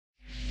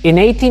In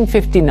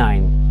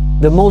 1859,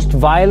 the most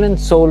violent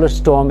solar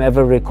storm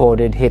ever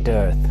recorded hit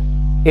Earth.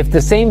 If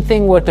the same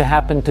thing were to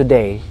happen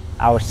today,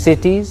 our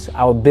cities,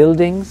 our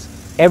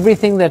buildings,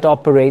 everything that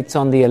operates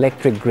on the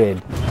electric grid,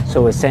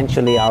 so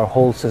essentially our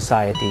whole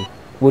society,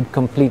 would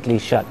completely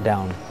shut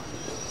down.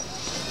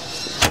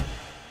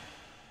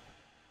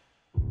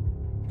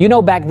 You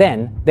know, back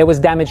then, there was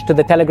damage to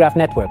the telegraph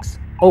networks.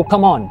 Oh,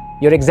 come on,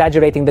 you're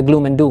exaggerating the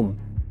gloom and doom.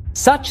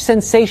 Such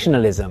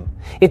sensationalism.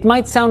 It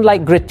might sound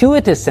like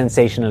gratuitous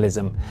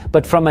sensationalism,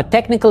 but from a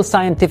technical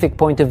scientific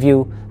point of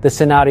view, the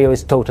scenario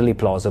is totally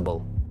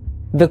plausible.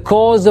 The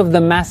cause of the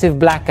massive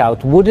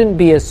blackout wouldn't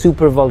be a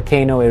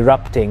supervolcano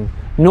erupting,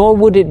 nor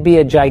would it be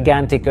a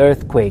gigantic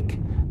earthquake,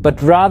 but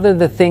rather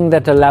the thing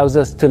that allows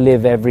us to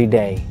live every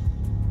day: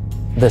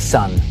 the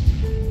sun.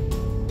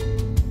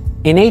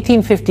 In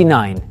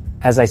 1859,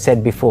 as I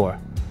said before,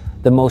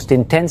 the most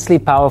intensely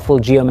powerful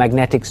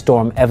geomagnetic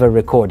storm ever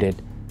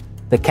recorded,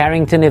 the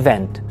Carrington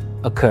Event,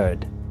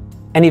 occurred.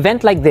 An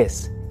event like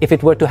this, if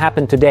it were to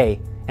happen today,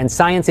 and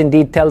science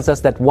indeed tells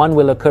us that one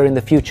will occur in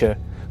the future,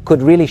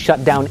 could really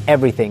shut down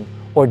everything,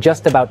 or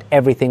just about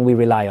everything we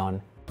rely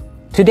on.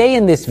 Today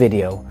in this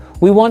video,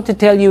 we want to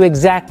tell you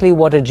exactly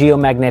what a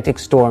geomagnetic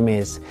storm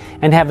is,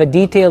 and have a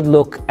detailed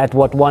look at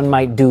what one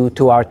might do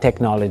to our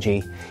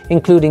technology,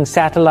 including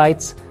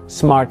satellites,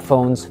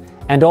 smartphones,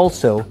 and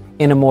also,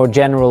 in a more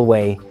general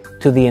way,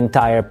 to the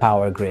entire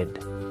power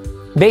grid.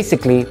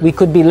 Basically, we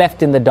could be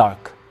left in the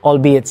dark,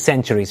 albeit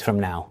centuries from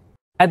now.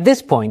 At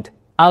this point,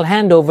 I'll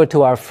hand over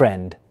to our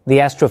friend, the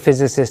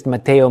astrophysicist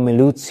Matteo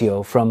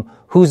Miluzio from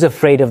Who's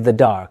Afraid of the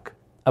Dark,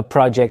 a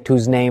project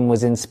whose name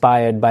was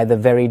inspired by the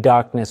very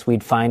darkness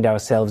we'd find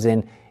ourselves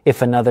in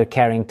if another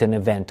Carrington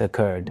event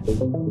occurred.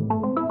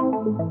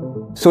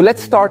 So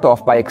let's start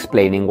off by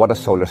explaining what a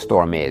solar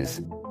storm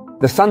is.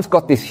 The sun's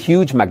got this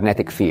huge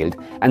magnetic field,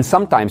 and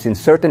sometimes in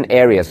certain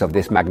areas of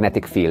this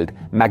magnetic field,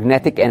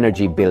 magnetic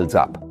energy builds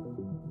up.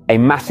 A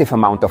massive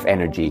amount of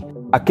energy,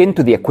 akin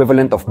to the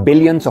equivalent of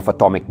billions of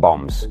atomic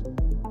bombs.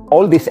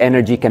 All this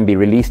energy can be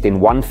released in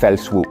one fell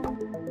swoop.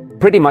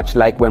 Pretty much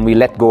like when we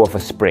let go of a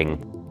spring.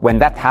 When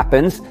that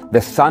happens,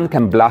 the sun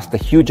can blast a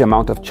huge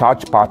amount of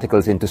charged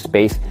particles into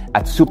space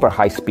at super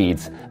high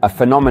speeds, a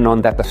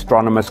phenomenon that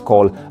astronomers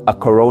call a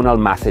coronal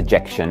mass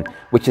ejection,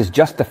 which is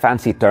just a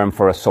fancy term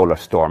for a solar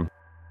storm.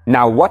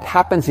 Now, what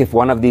happens if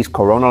one of these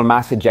coronal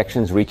mass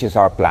ejections reaches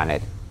our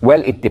planet?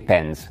 Well, it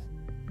depends.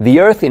 The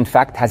Earth, in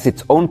fact, has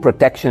its own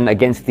protection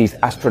against these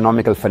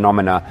astronomical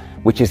phenomena,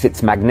 which is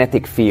its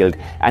magnetic field,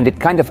 and it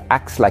kind of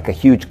acts like a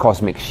huge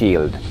cosmic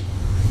shield.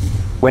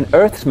 When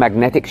Earth's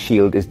magnetic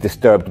shield is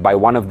disturbed by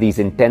one of these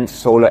intense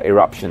solar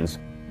eruptions,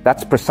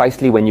 that's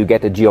precisely when you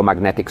get a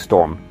geomagnetic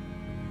storm.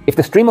 If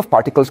the stream of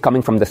particles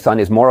coming from the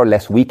sun is more or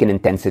less weak in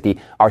intensity,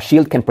 our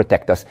shield can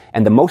protect us,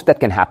 and the most that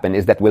can happen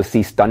is that we'll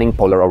see stunning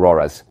polar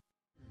auroras.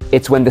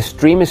 It's when the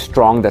stream is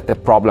strong that the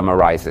problem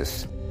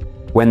arises.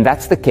 When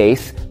that's the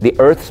case, the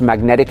Earth's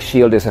magnetic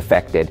shield is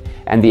affected,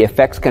 and the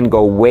effects can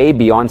go way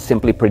beyond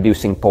simply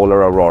producing polar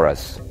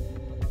auroras.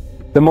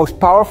 The most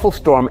powerful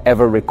storm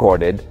ever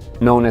recorded,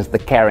 known as the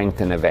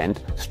Carrington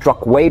Event,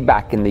 struck way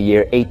back in the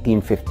year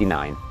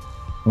 1859.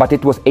 But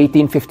it was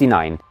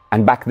 1859,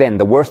 and back then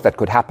the worst that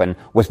could happen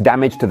was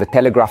damage to the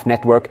telegraph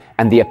network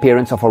and the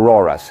appearance of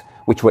auroras,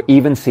 which were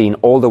even seen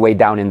all the way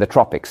down in the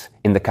tropics,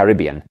 in the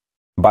Caribbean.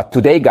 But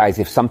today, guys,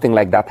 if something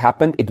like that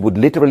happened, it would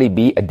literally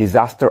be a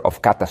disaster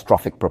of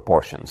catastrophic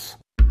proportions.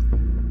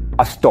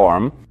 A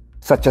storm,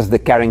 such as the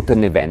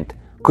Carrington Event,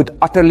 could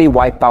utterly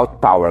wipe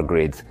out power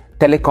grids,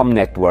 telecom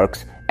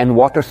networks, and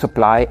water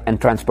supply and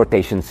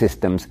transportation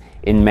systems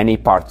in many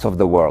parts of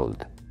the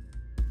world.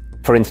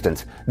 For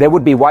instance, there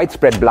would be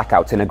widespread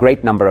blackouts in a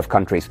great number of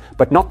countries,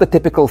 but not the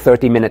typical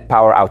 30-minute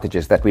power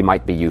outages that we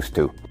might be used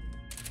to.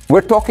 We're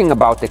talking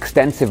about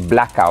extensive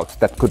blackouts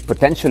that could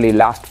potentially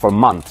last for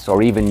months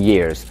or even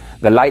years.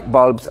 The light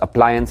bulbs,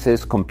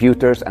 appliances,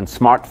 computers, and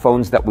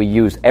smartphones that we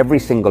use every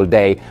single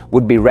day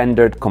would be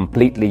rendered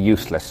completely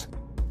useless.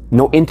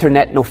 No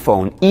internet, no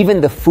phone, even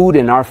the food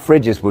in our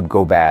fridges would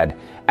go bad,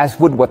 as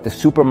would what the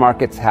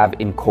supermarkets have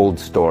in cold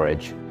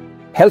storage.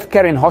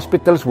 Healthcare in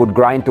hospitals would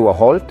grind to a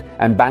halt,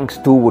 and banks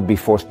too would be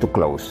forced to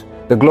close.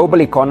 The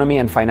global economy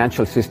and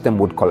financial system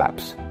would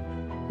collapse.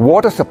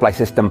 Water supply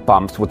system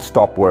pumps would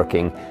stop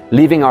working,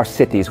 leaving our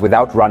cities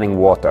without running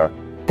water.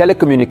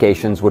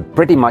 Telecommunications would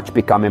pretty much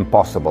become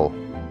impossible.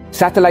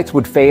 Satellites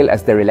would fail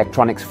as their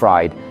electronics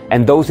fried,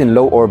 and those in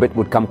low orbit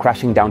would come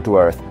crashing down to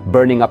Earth,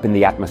 burning up in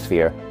the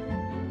atmosphere.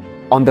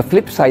 On the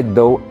flip side,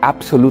 though,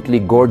 absolutely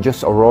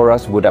gorgeous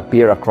auroras would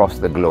appear across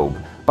the globe.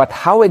 But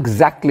how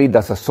exactly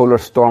does a solar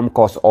storm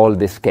cause all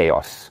this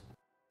chaos?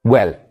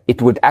 Well,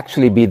 it would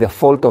actually be the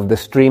fault of the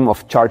stream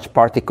of charged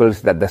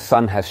particles that the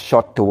sun has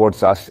shot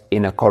towards us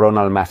in a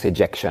coronal mass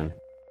ejection.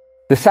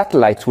 The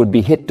satellites would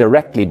be hit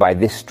directly by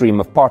this stream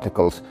of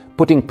particles,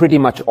 putting pretty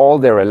much all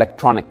their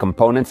electronic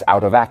components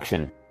out of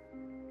action.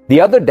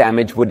 The other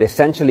damage would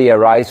essentially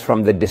arise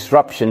from the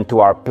disruption to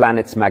our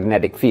planet's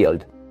magnetic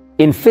field.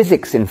 In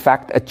physics, in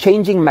fact, a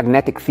changing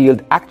magnetic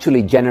field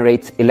actually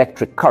generates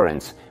electric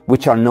currents,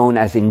 which are known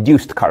as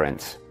induced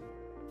currents.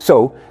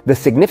 So, the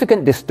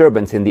significant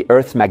disturbance in the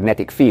Earth's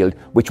magnetic field,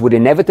 which would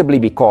inevitably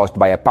be caused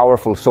by a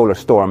powerful solar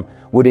storm,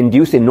 would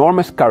induce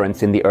enormous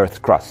currents in the Earth's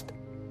crust.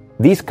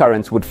 These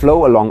currents would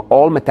flow along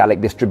all metallic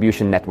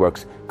distribution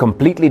networks,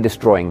 completely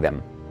destroying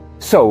them.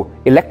 So,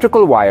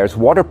 electrical wires,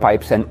 water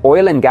pipes, and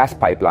oil and gas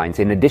pipelines,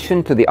 in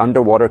addition to the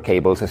underwater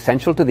cables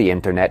essential to the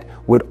internet,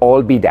 would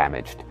all be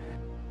damaged.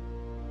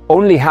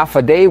 Only half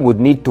a day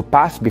would need to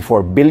pass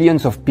before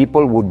billions of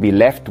people would be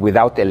left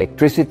without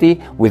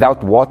electricity,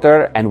 without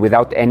water, and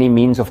without any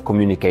means of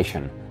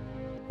communication.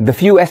 The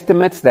few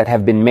estimates that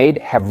have been made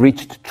have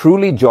reached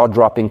truly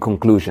jaw-dropping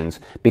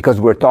conclusions,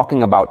 because we're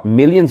talking about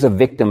millions of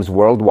victims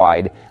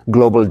worldwide,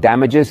 global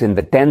damages in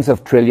the tens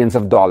of trillions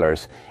of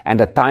dollars,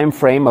 and a time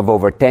frame of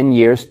over 10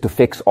 years to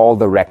fix all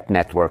the wrecked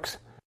networks.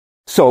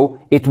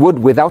 So, it would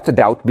without a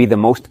doubt be the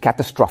most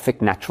catastrophic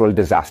natural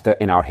disaster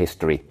in our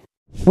history.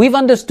 We've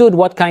understood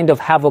what kind of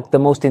havoc the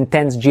most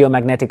intense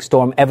geomagnetic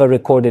storm ever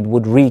recorded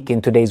would wreak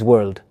in today's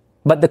world.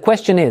 But the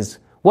question is,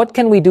 what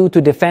can we do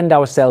to defend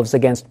ourselves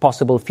against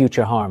possible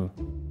future harm?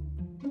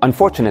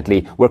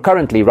 Unfortunately, we're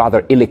currently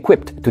rather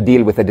ill-equipped to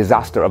deal with a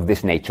disaster of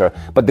this nature,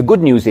 but the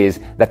good news is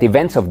that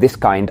events of this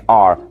kind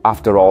are,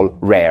 after all,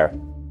 rare.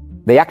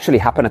 They actually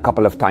happen a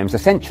couple of times a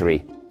century.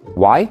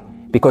 Why?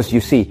 Because, you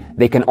see,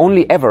 they can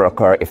only ever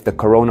occur if the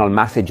coronal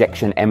mass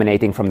ejection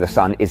emanating from the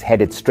Sun is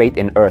headed straight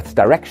in Earth's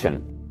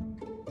direction.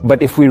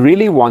 But if we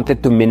really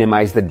wanted to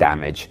minimize the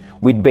damage,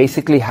 we'd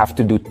basically have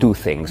to do two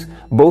things,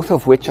 both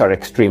of which are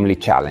extremely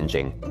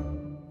challenging.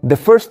 The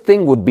first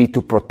thing would be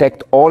to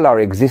protect all our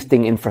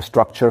existing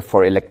infrastructure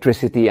for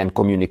electricity and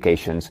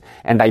communications,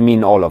 and I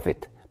mean all of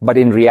it. But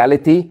in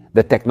reality,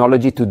 the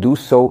technology to do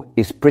so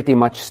is pretty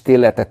much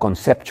still at a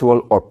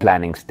conceptual or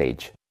planning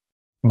stage.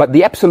 But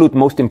the absolute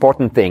most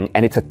important thing,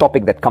 and it's a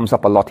topic that comes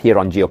up a lot here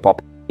on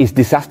Geopop, is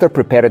disaster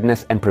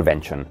preparedness and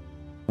prevention.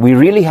 We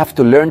really have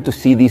to learn to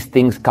see these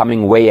things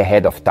coming way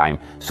ahead of time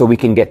so we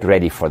can get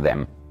ready for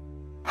them.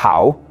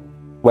 How?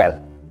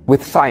 Well,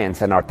 with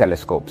science and our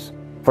telescopes.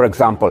 For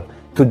example,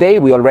 today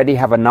we already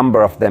have a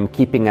number of them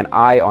keeping an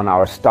eye on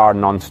our star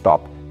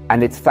non-stop,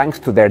 and it's thanks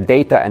to their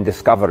data and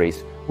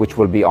discoveries, which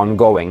will be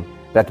ongoing,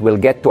 that we'll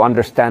get to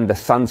understand the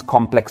Sun's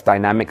complex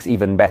dynamics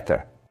even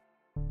better.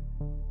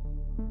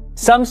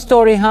 Some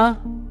story, huh?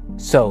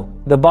 So,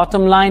 the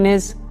bottom line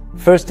is,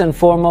 first and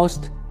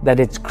foremost, that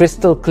it's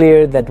crystal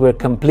clear that we're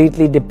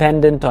completely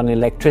dependent on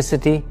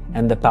electricity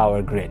and the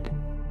power grid.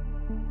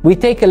 We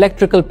take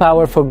electrical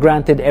power for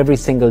granted every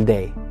single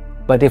day,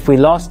 but if we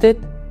lost it,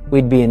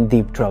 we'd be in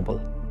deep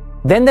trouble.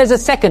 Then there's a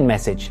second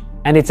message,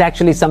 and it's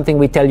actually something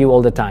we tell you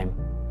all the time.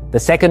 The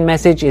second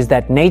message is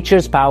that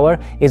nature's power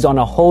is on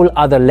a whole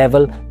other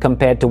level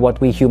compared to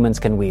what we humans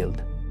can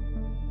wield.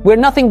 We're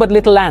nothing but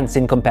little ants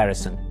in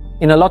comparison.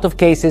 In a lot of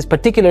cases,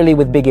 particularly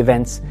with big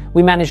events,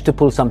 we manage to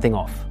pull something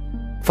off.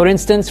 For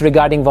instance,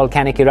 regarding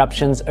volcanic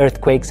eruptions,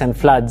 earthquakes, and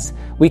floods,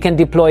 we can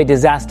deploy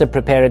disaster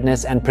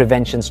preparedness and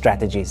prevention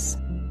strategies.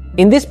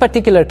 In this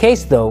particular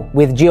case, though,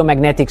 with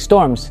geomagnetic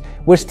storms,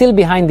 we're still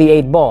behind the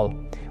 8 ball.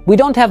 We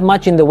don't have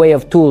much in the way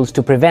of tools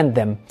to prevent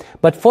them,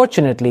 but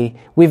fortunately,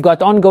 we've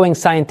got ongoing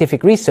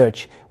scientific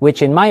research,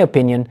 which, in my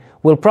opinion,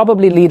 will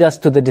probably lead us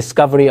to the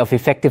discovery of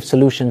effective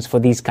solutions for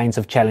these kinds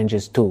of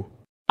challenges too.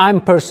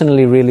 I'm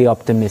personally really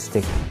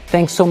optimistic.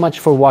 Thanks so much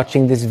for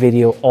watching this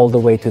video all the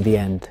way to the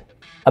end.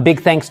 A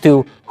big thanks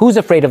to Who's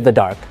Afraid of the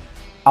Dark.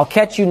 I'll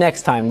catch you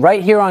next time,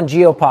 right here on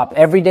Geopop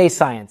Everyday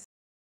Science.